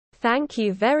Thank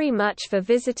you very much for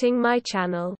visiting my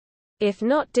channel. If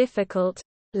not difficult,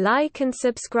 like and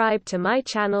subscribe to my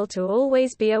channel to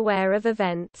always be aware of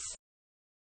events.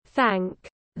 Thank.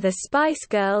 The Spice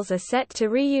Girls are set to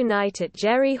reunite at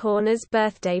Geri Horner's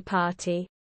birthday party.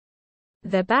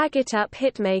 The Bag It Up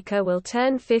hitmaker will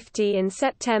turn 50 in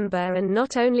September, and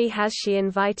not only has she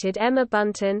invited Emma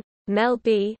Bunton, Mel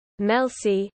B, Mel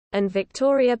C, and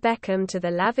Victoria Beckham to the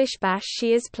lavish bash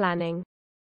she is planning.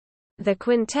 The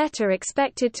quintet are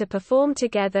expected to perform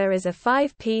together as a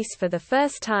five-piece for the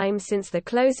first time since the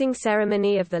closing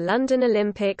ceremony of the London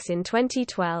Olympics in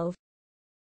 2012.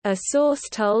 A source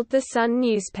told The Sun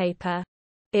newspaper,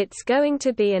 "It's going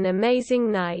to be an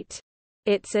amazing night.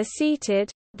 It's a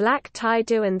seated, black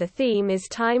tie-do and the theme is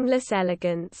timeless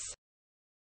elegance.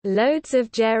 Loads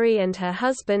of Geri and her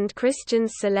husband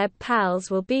Christian's celeb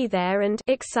pals will be there and,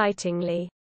 excitingly,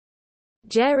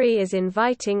 Geri is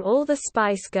inviting all the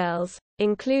Spice Girls,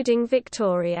 including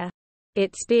Victoria.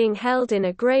 It's being held in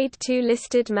a Grade 2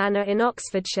 listed manor in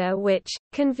Oxfordshire which,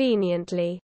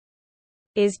 conveniently,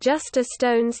 is just a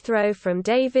stone's throw from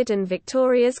David and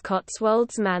Victoria's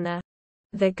Cotswolds manor.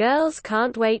 The girls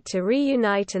can't wait to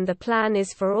reunite, and the plan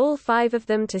is for all five of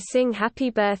them to sing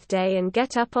Happy Birthday and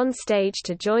get up on stage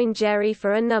to join Geri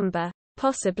for a number,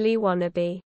 possibly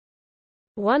Wannabe.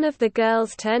 One of the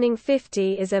girls turning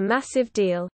 50 is a massive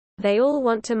deal. They all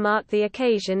want to mark the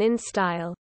occasion in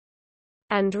style.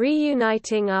 And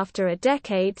reuniting after a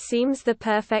decade seems the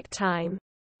perfect time.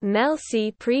 Mel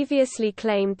C previously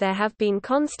claimed there have been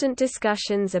constant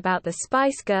discussions about the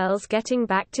Spice Girls getting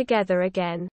back together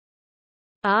again.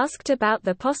 Asked about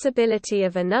the possibility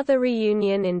of another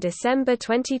reunion in December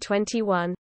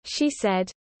 2021, she said,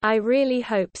 "I really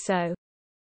hope so.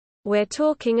 We're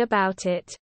talking about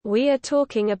it. We are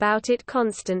talking about it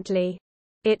constantly.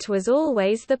 It was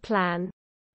always the plan.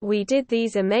 We did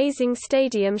these amazing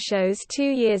stadium shows 2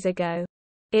 years ago.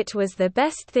 It was the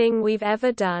best thing we've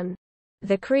ever done.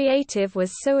 The creative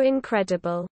was so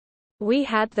incredible. We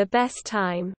had the best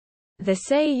time." The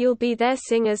Say You'll Be There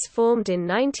singers formed in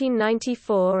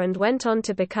 1994 and went on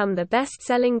to become the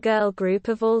best-selling girl group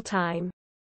of all time.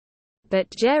 But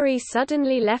Geri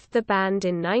suddenly left the band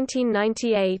in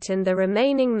 1998 and the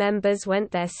remaining members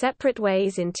went their separate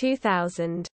ways in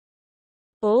 2000.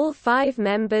 All five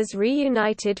members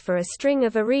reunited for a string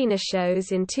of arena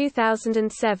shows in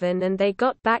 2007, and they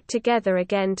got back together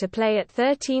again to play at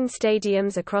 13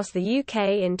 stadiums across the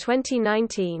UK in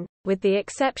 2019, with the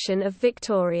exception of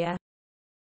Victoria,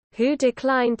 who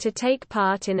declined to take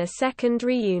part in a second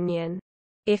reunion.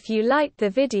 If you liked the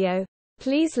video,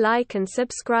 please like and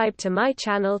subscribe to my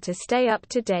channel to stay up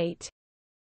to date.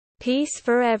 Peace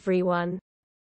for everyone.